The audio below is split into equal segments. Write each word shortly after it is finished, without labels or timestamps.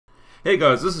Hey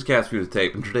guys, this is Caspian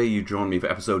Tape, and today you join me for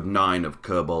episode 9 of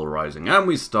Kerbal Rising, and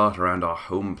we start around our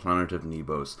home planet of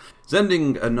Nebos,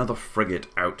 sending another frigate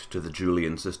out to the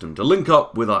Julian system to link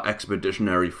up with our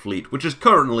expeditionary fleet, which is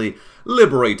currently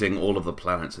liberating all of the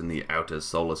planets in the outer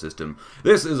solar system.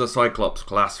 This is a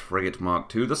Cyclops-class frigate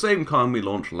Mark II, the same kind we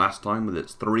launched last time with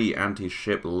its 3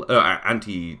 anti-ship,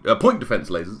 point defense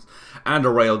lasers, and a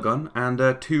railgun, and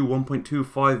 2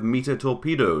 1.25 meter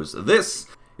torpedoes. This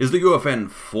is the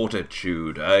UFN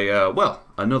Fortitude,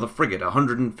 another frigate,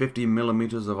 150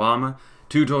 millimeters of armor,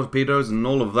 2 torpedoes, and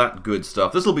all of that good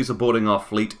stuff. This will be supporting our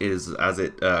fleet as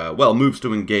it moves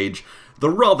to engage the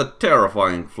rather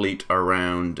terrifying fleet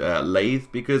around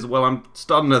Lathe, because, well, I'm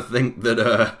starting to think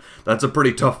that that's a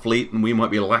pretty tough fleet, and we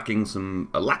might be lacking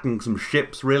some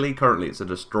ships, really. Currently, it's a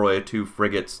destroyer, 2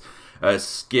 frigates, a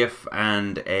skiff,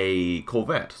 and a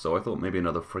corvette, so I thought maybe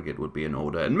another frigate would be in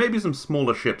order, and maybe some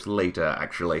smaller ships later,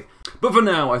 actually. But for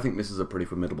now, I think this is a pretty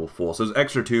formidable force. Those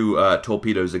extra 2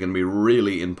 torpedoes are going to be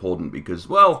really important because,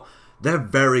 well, they're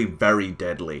very, very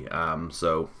deadly.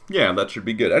 So, yeah, that should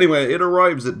be good. Anyway, it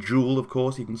arrives at Jool, of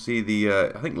course. You can see the,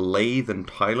 I think, Lathe and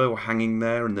Tylo hanging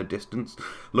there in the distance,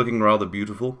 looking rather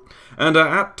beautiful. And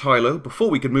at Tylo,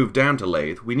 before we can move down to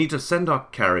Lathe, we need to send our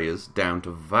carriers down to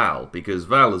Val, because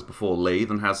Val is before Lathe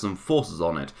and has some forces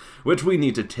on it, which we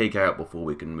need to take out before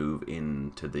we can move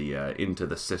into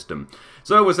the system.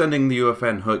 So we're sending the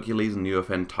UFN Hercules and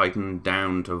UFN Titan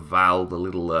down to Val, the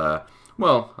little,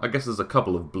 well, I guess there's a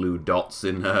couple of blue dots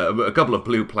in a couple of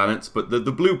blue planets, but the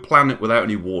blue planet without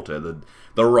any water,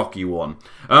 the rocky one.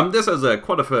 This has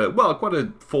quite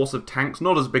a force of tanks,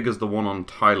 not as big as the one on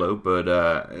Tylo, but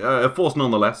a force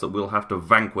nonetheless that we'll have to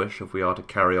vanquish if we are to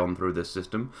carry on through this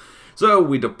system. So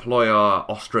we deploy our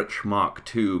Ostrich Mark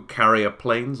II carrier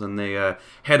planes, and they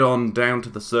head on down to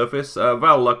the surface.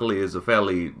 Val, luckily, is it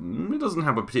doesn't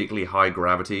have a particularly high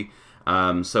gravity.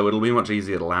 So it'll be much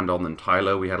easier to land on than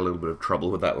Tylo. We had a little bit of trouble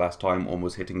with that last time,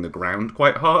 almost hitting the ground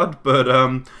quite hard, but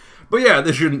yeah,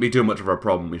 this shouldn't be too much of a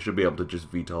problem. We should be able to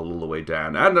just VTOL all the way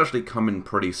down, and actually come in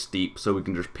pretty steep, so we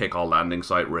can just pick our landing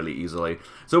site really easily.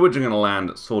 So we're just going to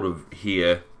land sort of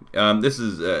here. This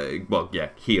is,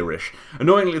 here-ish.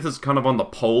 Annoyingly, this is kind of on the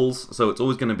poles, so it's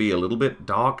always going to be a little bit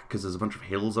dark, because there's a bunch of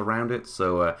hills around it,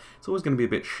 so it's always going to be a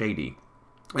bit shady.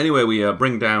 Anyway, we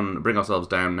bring ourselves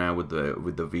down now with the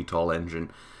VTOL engine,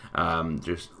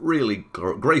 just really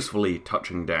gracefully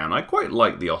touching down. I quite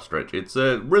like the Ostrich. It's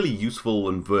a really useful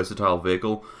and versatile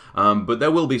vehicle, but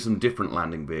there will be some different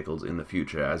landing vehicles in the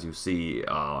future as you see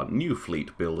our new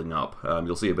fleet building up.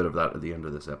 You'll see a bit of that at the end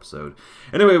of this episode.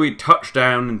 Anyway, we touch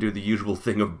down and do the usual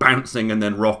thing of bouncing and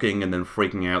then rocking and then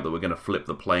freaking out that we're going to flip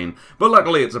the plane. But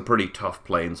luckily it's a pretty tough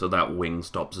plane, so that wing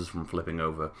stops us from flipping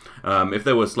over. If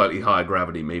there was slightly higher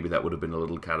gravity, maybe that would have been a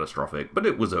little catastrophic, but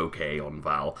it was okay on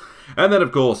Val. And then,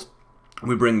 of course,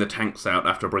 we bring the tanks out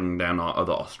after bringing down our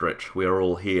other Ostrich. We are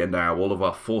all here now, all of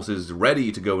our forces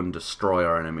ready to go and destroy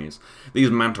our enemies.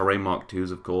 These Manta Ray Mark IIs,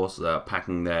 of course,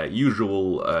 packing their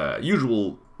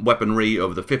usual weaponry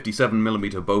of the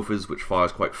 57mm Bofors, which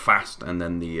fires quite fast, and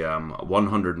then the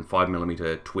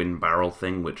 105mm twin barrel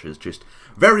thing, which is just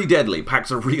very deadly, packs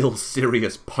a real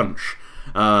serious punch.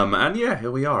 And yeah,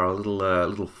 here we are, a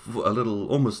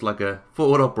little, almost like a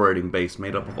forward operating base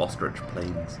made up of Ostrich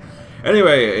planes.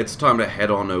 Anyway, it's time to head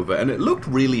on over, and it looked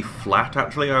really flat,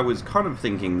 actually. I was kind of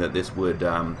thinking that this would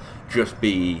just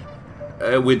be,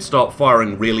 we'd start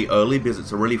firing really early because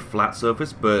it's a really flat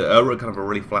surface, but kind of a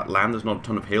really flat land, there's not a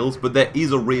ton of hills, but there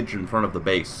is a ridge in front of the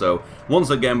base, so once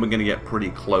again we're going to get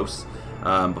pretty close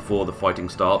before the fighting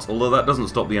starts, although that doesn't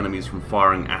stop the enemies from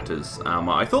firing at us.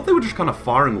 I thought they were just kind of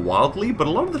firing wildly, but a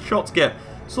lot of the shots get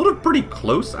sort of pretty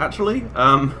close, actually,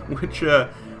 which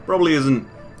probably isn't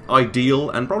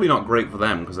ideal, and probably not great for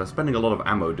them, because they're spending a lot of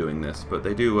ammo doing this, but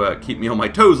they do keep me on my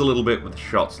toes a little bit with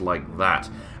shots like that.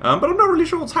 But I'm not really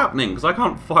sure what's happening, because I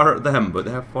can't fire at them, but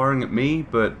they're firing at me,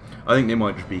 but I think they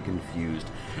might just be confused.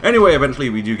 Anyway, eventually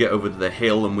we do get over to the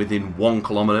hill and within 1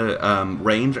 kilometer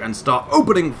range and start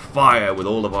opening fire with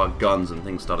all of our guns, and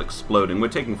things start exploding. We're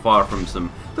taking fire from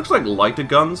some, looks like lighter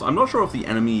guns. I'm not sure if the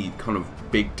enemy kind of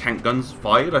big tank guns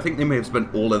fired. I think they may have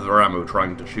spent all of their ammo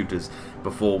trying to shoot us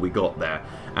before we got there.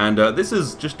 And this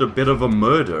is just a bit of a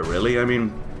murder, really. I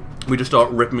mean, we just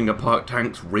start ripping apart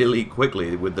tanks really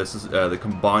quickly with this, the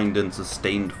combined and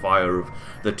sustained fire of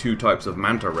the 2 types of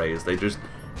Manta Rays. They just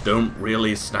don't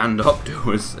really stand up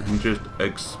to us and just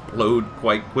explode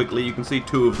quite quickly. You can see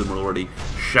 2 of them are already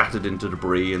shattered into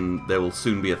debris, and there will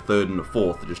soon be a 3rd and a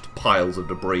 4th, just piles of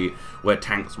debris where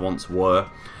tanks once were.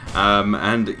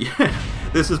 And yeah,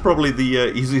 this is probably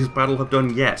the easiest battle I've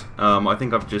done yet. I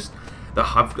think I've just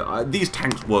these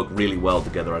tanks work really well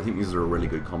together. I think these are a really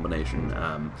good combination.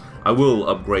 I will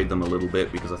upgrade them a little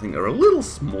bit because I think they're a little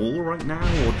small right now,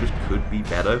 or just could be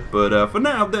better. But for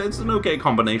now, it's an okay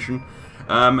combination.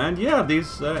 And yeah,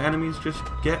 these enemies just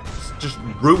get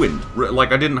ruined.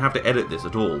 Like, I didn't have to edit this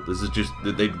at all. This is just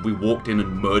we walked in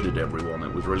and murdered everyone.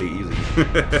 It was really easy.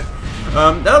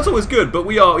 That's always good. But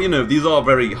we are, you know, these are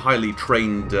very highly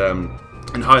trained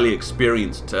and highly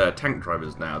experienced tank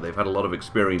drivers now. They've had a lot of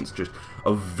experience just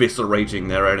eviscerating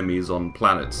their enemies on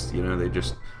planets. You know, they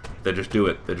just do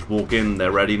it. They just walk in,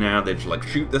 they're ready now, they just like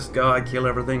shoot this guy, kill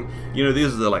everything. You know,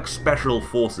 these are the like special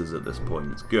forces at this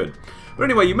point. It's good. But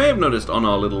anyway, you may have noticed on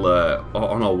our little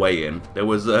on our way in, there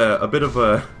was a bit of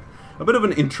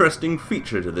an interesting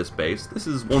feature to this base. This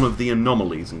is one of the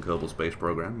anomalies in Kerbal Space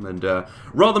Program, and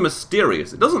rather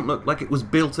mysterious. It doesn't look like it was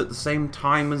built at the same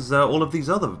time as all of these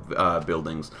other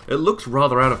buildings. It looks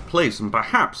rather out of place, and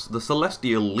perhaps the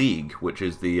Celestial League, which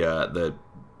is the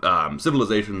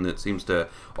civilization that seems to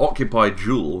occupy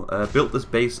Jool, built this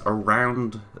base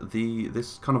around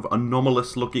this kind of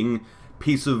anomalous-looking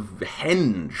piece of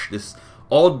henge, this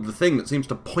odd thing that seems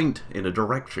to point in a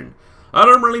direction. I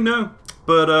don't really know,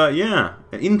 but yeah,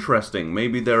 interesting.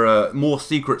 Maybe there are more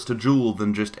secrets to Jool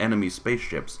than just enemy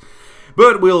spaceships.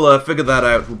 But we'll figure that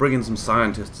out. We'll bring in some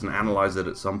scientists and analyze it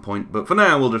at some point. But for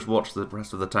now, we'll just watch the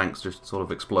rest of the tanks just sort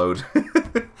of explode.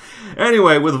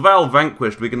 Anyway, with Val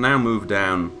vanquished, we can now move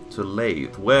down to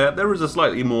Lathe, where there is a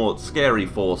slightly more scary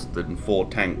force than 4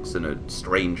 tanks and a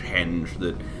strange henge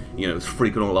that, you know, is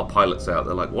freaking all our pilots out.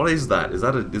 They're like, what is that? Is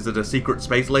it a secret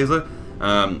space laser?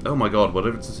 Oh my god, what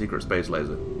if it's a secret space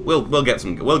laser? We'll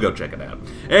go check it out.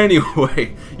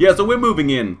 Anyway, yeah, so we're moving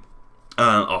in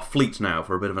our fleet now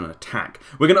for a bit of an attack.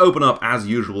 We're going to open up as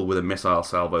usual with a missile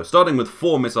salvo, starting with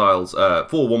 4 missiles,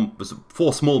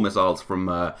 4 small missiles from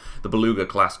the Beluga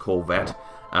class corvette,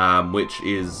 which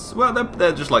is, well,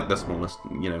 they're just like the smallest,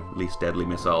 you know, least deadly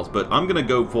missiles. But I'm going to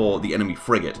go for the enemy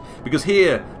frigate, because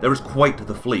here there is quite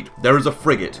the fleet. There is a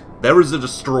frigate, there is a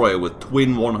destroyer with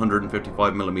twin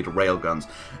 155mm railguns,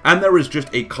 and there is just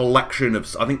a collection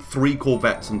of, I think, 3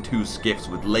 corvettes and 2 skiffs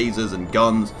with lasers and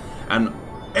guns, and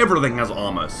everything has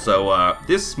armor, so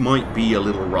this might be a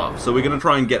little rough. So we're going to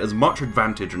try and get as much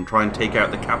advantage and try and take out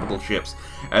the capital ships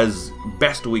as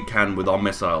best we can with our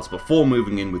missiles before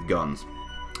moving in with guns.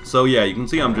 So yeah, you can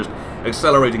see I'm just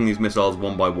accelerating these missiles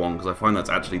one by one, because I find that's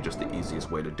actually just the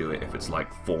easiest way to do it if it's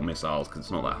like 4 missiles, because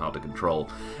it's not that hard to control.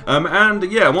 And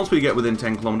yeah, once we get within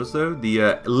 10 kilometers though, the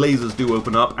lasers do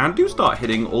open up and do start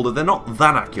hitting, although they're not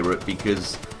that accurate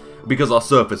because our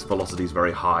surface velocity is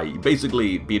very high.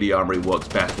 Basically, BD Armory works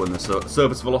best when the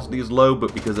surface velocity is low,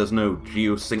 but because there's no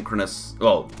geosynchronous,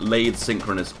 well, lathe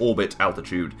synchronous orbit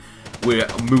altitude, we're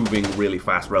moving really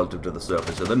fast relative to the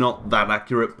surface, so they're not that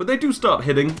accurate, but they do start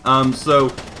hitting.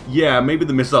 So yeah, maybe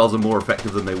the missiles are more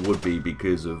effective than they would be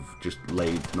because of just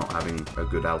lathe not having a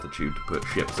good altitude to put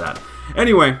ships at.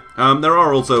 Anyway, there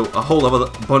are also a whole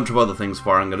other bunch of other things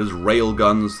firing at us: rail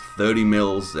guns, 30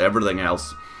 mils, everything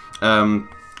else.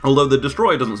 Although the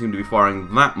destroyer doesn't seem to be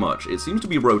firing that much. It seems to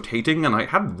be rotating, and I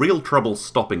had real trouble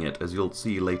stopping it, as you'll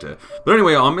see later. But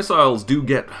anyway, our missiles do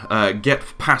get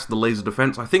past the laser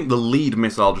defense. I think the lead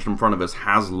missile just in front of us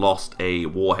has lost a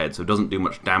warhead, so it doesn't do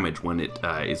much damage when it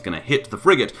is going to hit the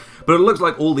frigate. But it looks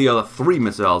like all the other 3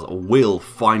 missiles will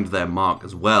find their mark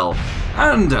as well.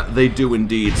 And they do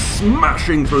indeed,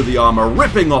 smashing through the armor,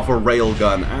 ripping off a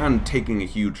railgun, and taking a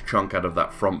huge chunk out of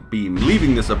that front beam,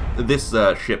 leaving this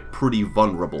ship pretty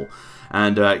vulnerable.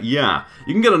 And yeah,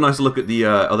 you can get a nice look at the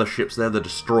other ships there. The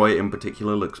destroyer in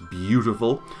particular looks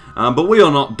beautiful, but we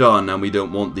are not done, and we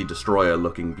don't want the destroyer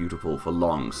looking beautiful for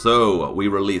long. So we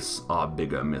release our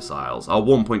bigger missiles, our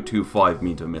 1.25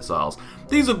 meter missiles.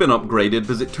 These have been upgraded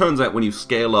because it turns out when you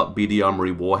scale up BD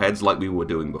Armory warheads like we were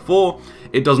doing before,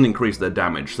 it doesn't increase their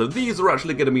damage. So these are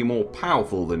actually going to be more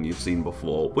powerful than you've seen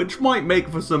before, which might make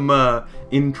for some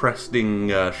interesting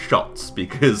shots,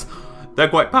 because they're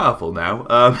quite powerful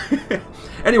now.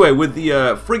 Anyway, with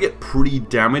the frigate pretty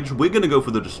damaged, we're going to go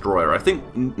for the destroyer. I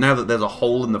think now that there's a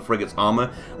hole in the frigate's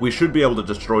armor, we should be able to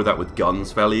destroy that with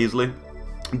guns fairly easily.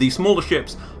 The smaller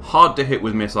ships, hard to hit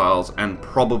with missiles, and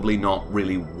probably not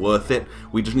really worth it.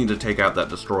 We just need to take out that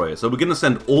destroyer. So we're going to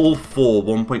send all 4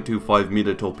 1.25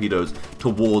 meter torpedoes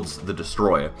towards the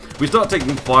destroyer. We start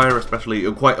taking fire,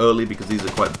 especially quite early, because these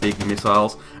are quite big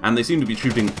missiles, and they seem to be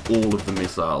shooting all of the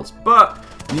missiles. But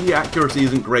the accuracy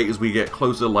isn't great as we get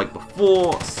closer like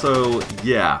before, so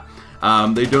yeah.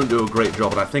 They don't do a great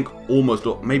job, and I think almost,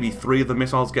 maybe 3 of the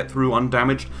missiles get through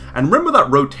undamaged. And remember that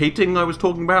rotating I was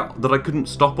talking about, that I couldn't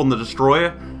stop on the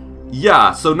destroyer?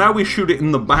 Yeah, so now we shoot it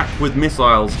in the back with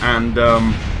missiles, and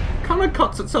kind of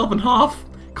cuts itself in half.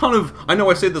 Kind of, I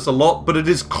know I say this a lot, but it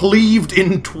is cleaved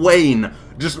in twain,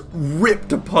 just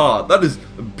ripped apart. That is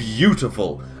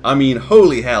beautiful. I mean,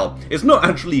 holy hell. It's not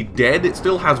actually dead, it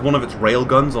still has one of its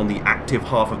railguns on the active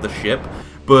half of the ship,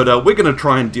 but we're going to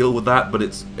try and deal with that, but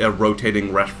it's a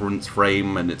rotating reference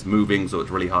frame, and it's moving, so it's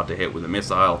really hard to hit with a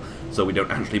missile, so we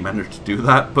don't actually manage to do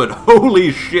that, but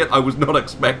holy shit, I was not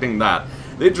expecting that.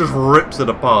 It just rips it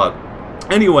apart.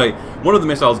 Anyway, one of the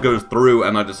missiles goes through,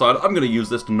 and I decide I'm going to use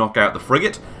this to knock out the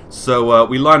frigate. So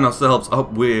we line ourselves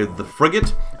up with the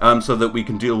frigate, so that we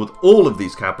can deal with all of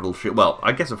these capital ships. Well,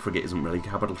 I guess a frigate isn't really a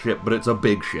capital ship, but it's a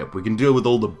big ship. We can deal with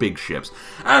all the big ships.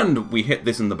 And we hit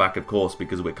this in the back, of course,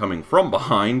 because we're coming from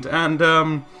behind, and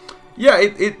yeah,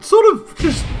 it sort of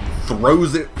just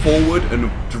throws it forward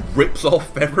and rips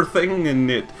off everything,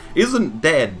 and it isn't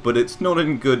dead, but it's not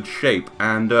in good shape.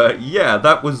 And yeah,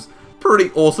 that was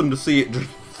pretty awesome to see it just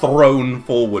thrown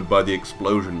forward by the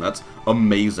explosion. That's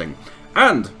amazing.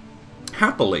 And,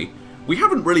 happily, we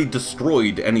haven't really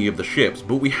destroyed any of the ships,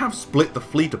 but we have split the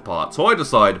fleet apart. So I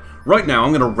decide, right now,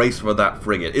 I'm going to race for that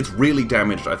frigate. It's really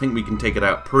damaged. I think we can take it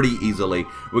out pretty easily.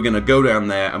 We're going to go down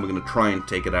there, and we're going to try and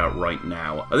take it out right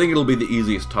now. I think it'll be the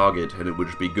easiest target, and it would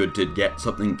just be good to get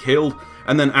something killed.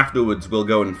 And then afterwards, we'll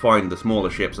go and find the smaller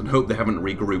ships and hope they haven't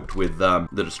regrouped with the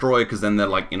destroyer, because then they're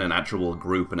like in an actual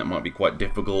group, and it might be quite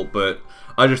difficult. But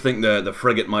I just think the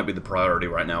frigate might be the priority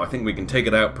right now. I think we can take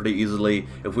it out pretty easily.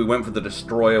 If we went for the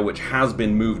destroyer, which has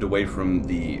been moved away from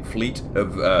the fleet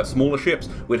of smaller ships,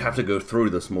 we'd have to go through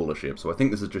the smaller ships. So I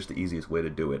think this is just the easiest way to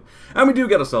do it. And we do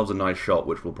get ourselves a nice shot,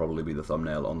 which will probably be the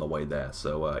thumbnail on the way there.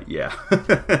 So yeah.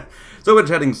 So we're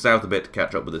heading south a bit to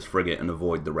catch up with this frigate and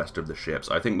avoid the rest of the ships.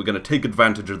 I think we're going to take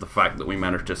advantage of the fact that we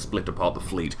managed to split apart the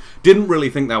fleet. Didn't really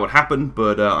think that would happen,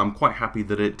 but I'm quite happy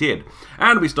that it did.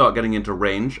 And we start getting into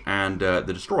range, and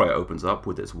the destroyer opens up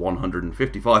with its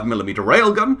 155mm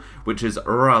railgun, which is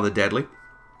rather deadly.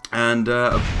 And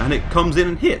it comes in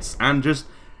and hits, and just,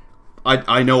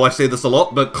 I know I say this a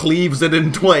lot, but cleaves it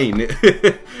in twain.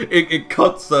 It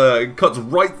cuts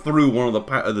right through one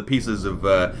of the pieces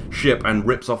of ship and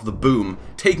rips off the boom,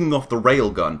 taking off the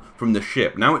railgun from the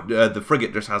ship. Now the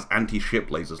frigate just has anti-ship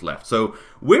lasers left, so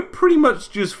we're pretty much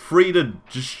just free to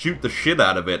just shoot the shit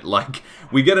out of it. Like,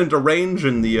 we get into range,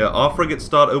 and our frigates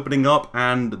start opening up,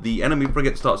 and the enemy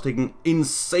frigate starts taking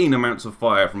insane amounts of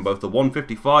fire from both the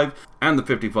 155 and the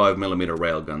 55mm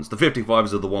railguns. The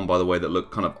 55s are the one, by the way, that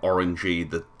look kind of orangey.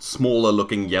 The smaller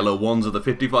looking yellow ones are the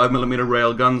 55mm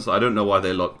railguns. I don't know why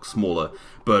they look smaller,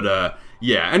 but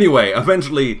yeah, anyway,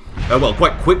 eventually, well,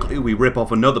 quite quickly, we rip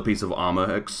off another piece of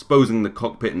armor, exposing the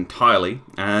cockpit entirely,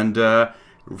 and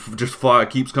just fire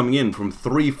keeps coming in from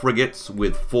 3 frigates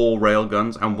with 4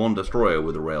 railguns and 1 destroyer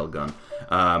with a railgun.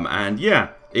 And yeah,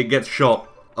 it gets shot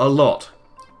a lot.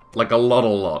 Like a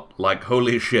lot. Like,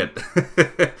 holy shit.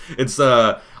 It's,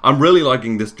 I'm really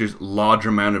liking this just large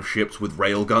amount of ships with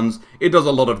railguns. It does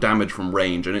a lot of damage from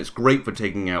range, and it's great for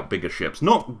taking out bigger ships.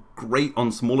 Not great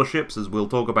on smaller ships, as we'll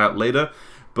talk about later,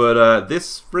 but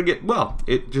this frigate, well,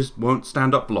 it just won't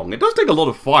stand up long. It does take a lot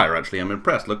of fire, actually. I'm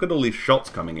impressed. Look at all these shots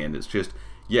coming in. It's just,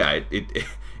 yeah,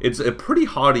 it's a pretty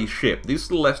hardy ship. These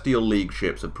Celestial League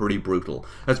ships are pretty brutal,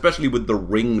 especially with the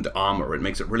ringed armor. It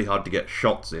makes it really hard to get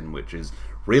shots in, which is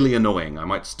really annoying. I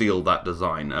might steal that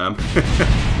design.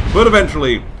 But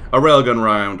eventually, a railgun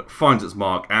round finds its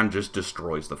mark and just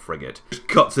destroys the frigate. Just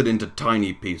cuts it into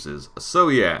tiny pieces. So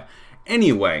yeah.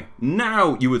 Anyway,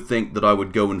 now you would think that I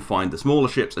would go and find the smaller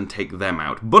ships and take them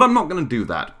out. But I'm not going to do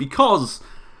that, because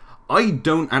I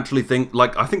don't actually think,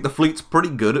 like, I think the fleet's pretty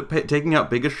good at taking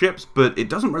out bigger ships, but it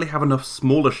doesn't really have enough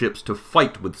smaller ships to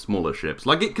fight with smaller ships.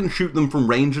 Like, it can shoot them from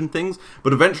range and things,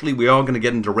 but eventually we are going to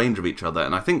get into range of each other,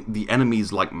 and I think the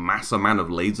enemy's, like, mass amount of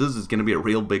lasers is going to be a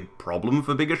real big problem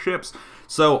for bigger ships.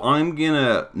 So I'm going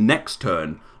to, next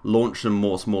turn, launch some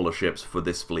more smaller ships for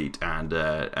this fleet and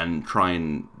try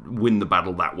and win the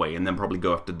battle that way, and then probably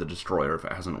go after the destroyer if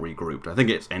it hasn't regrouped. I think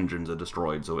its engines are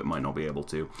destroyed, so it might not be able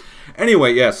to.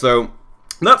 Anyway, yeah, so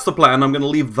that's the plan. I'm going to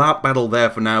leave that battle there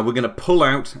for now. We're going to pull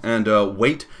out and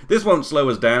wait. This won't slow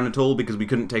us down at all, because we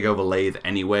couldn't take over Lathe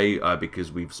anyway,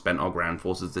 because we've spent our ground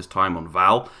forces this time on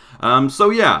Val.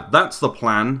 So yeah, that's the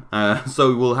plan.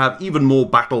 So we'll have even more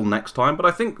battle next time, but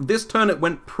I think this turn it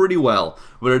went pretty well,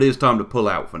 but it is time to pull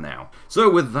out for now. So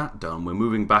with that done, we're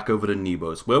moving back over to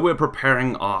Nebos, where we're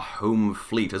preparing our home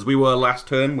fleet, as we were last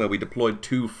turn, where we deployed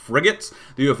 2 frigates,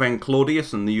 the UFN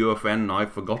Claudius and the UFN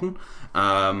I've forgotten.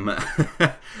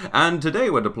 And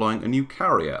today we're deploying a new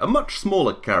carrier, a much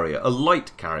smaller carrier, a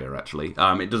light carrier actually.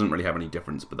 It doesn't really have any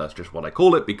difference, but that's just what I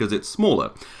call it because it's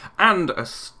smaller. And a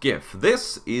skiff.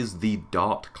 This is the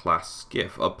Dart class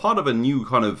skiff, a part of a new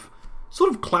kind of sort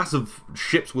of class of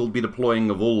ships we'll be deploying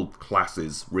of all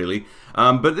classes, really.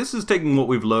 But this is taking what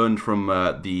we've learned from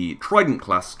the Trident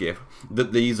class skiff,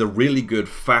 that these are really good,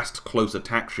 fast, close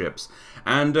attack ships,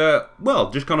 and, well,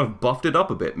 just kind of buffed it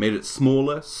up a bit, made it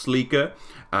smaller, sleeker,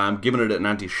 given it an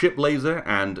anti-ship laser,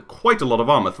 and quite a lot of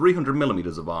armor,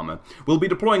 300mm of armor. We'll be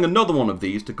deploying another one of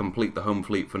these to complete the home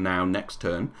fleet for now, next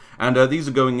turn, and these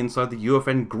are going inside the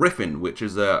UFN Griffin, which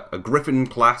is a Griffin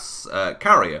class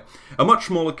carrier. A much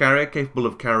smaller carrier, capable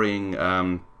of carrying,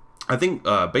 I think,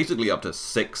 basically up to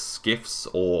 6 skiffs,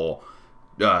 or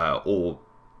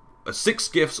 6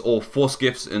 skiffs or 4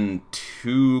 skiffs and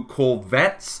 2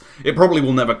 corvettes. It probably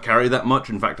will never carry that much,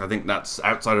 in fact I think that's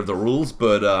outside of the rules,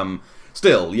 but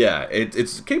still, yeah,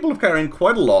 it's capable of carrying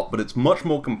quite a lot, but it's much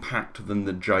more compact than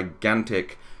the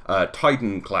gigantic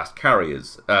Titan-class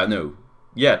carriers.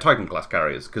 Titan-class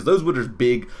carriers, because those were just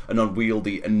big and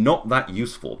unwieldy and not that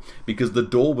useful, because the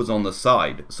door was on the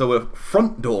side. So a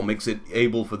front door makes it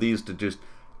able for these to just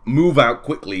move out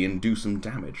quickly and do some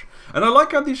damage. And I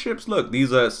like how these ships look.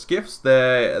 These are skiffs.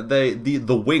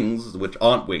 The wings, which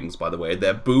aren't wings by the way,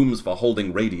 they're booms for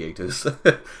holding radiators.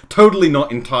 Totally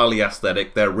not entirely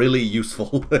aesthetic. They're really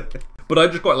useful. But I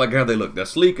just quite like how they look. They're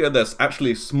sleeker. They're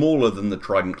actually smaller than the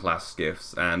Trident class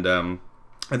skiffs, and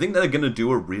I think they're going to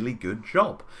do a really good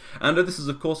job. And this is,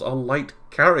 of course, our light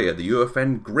carrier, the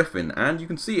UFN Griffin, and you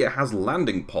can see it has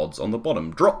landing pods on the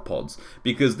bottom, drop pods,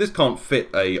 because this can't fit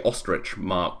a Ostrich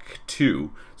Mark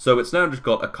II, so it's now just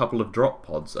got a couple of drop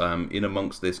pods in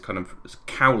amongst this kind of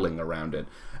cowling around it.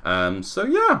 So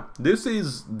yeah, this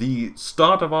is the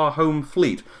start of our home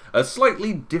fleet. A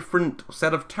slightly different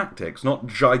set of tactics, not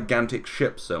gigantic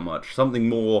ships so much, something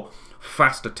more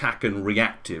fast attack and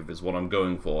reactive is what I'm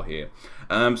going for here.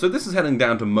 So this is heading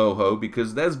down to Moho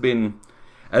because there's been,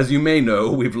 as you may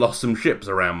know, we've lost some ships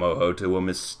around Moho to a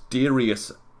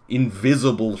mysterious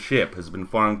invisible ship has been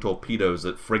firing torpedoes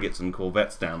at frigates and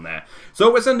corvettes down there.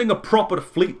 So we're sending a proper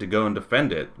fleet to go and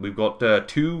defend it. We've got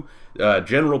 2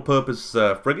 general purpose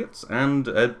frigates and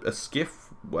a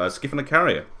skiff and a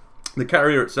carrier. The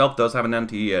carrier itself does have an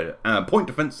anti-point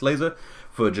defense laser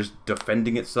for just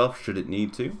defending itself should it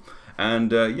need to.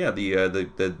 And yeah,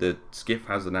 the skiff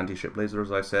has an anti-ship laser,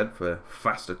 as I said, for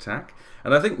fast attack.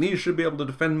 And I think these should be able to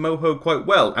defend Moho quite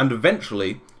well, and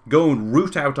eventually go and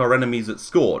root out our enemies at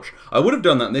Scorch. I would have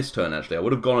done that this turn, actually. I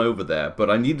would have gone over there, but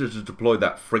I needed to deploy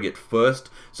that frigate first.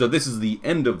 So this is the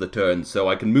end of the turn, so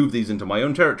I can move these into my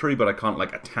own territory, but I can't,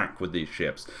 like, attack with these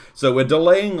ships. So we're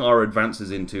delaying our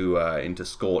advances into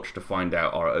Scorch to find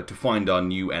out to find our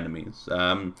new enemies.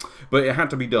 But it had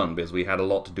to be done because we had a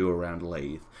lot to do around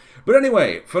Lathe. But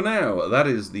anyway, for now, that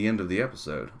is the end of the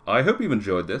episode. I hope you've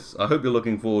enjoyed this. I hope you're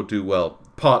looking forward to, well,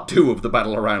 part 2 of the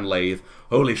battle around Lathe.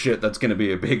 Holy shit, that's going to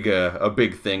be a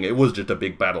big thing. It was just a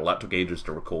big battle. That took ages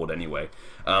to record anyway.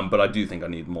 But I do think I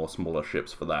need more smaller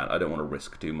ships for that. I don't want to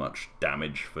risk too much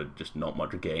damage for just not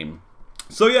much game.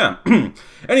 So yeah,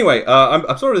 anyway,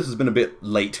 I'm sorry this has been a bit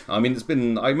late. I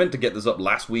mean, I meant to get this up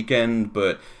last weekend,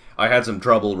 but I had some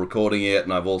trouble recording it,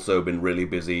 and I've also been really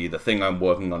busy. The thing I'm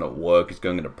working on at work is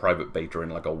going into private beta in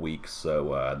like a week,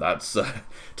 so that's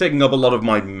taking up a lot of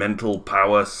my mental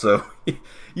power, so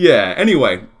yeah,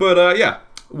 anyway, but yeah,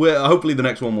 hopefully the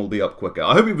next one will be up quicker.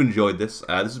 I hope you've enjoyed this. This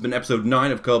has been episode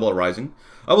 9 of Kerbal Rising.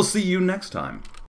 I will see you next time.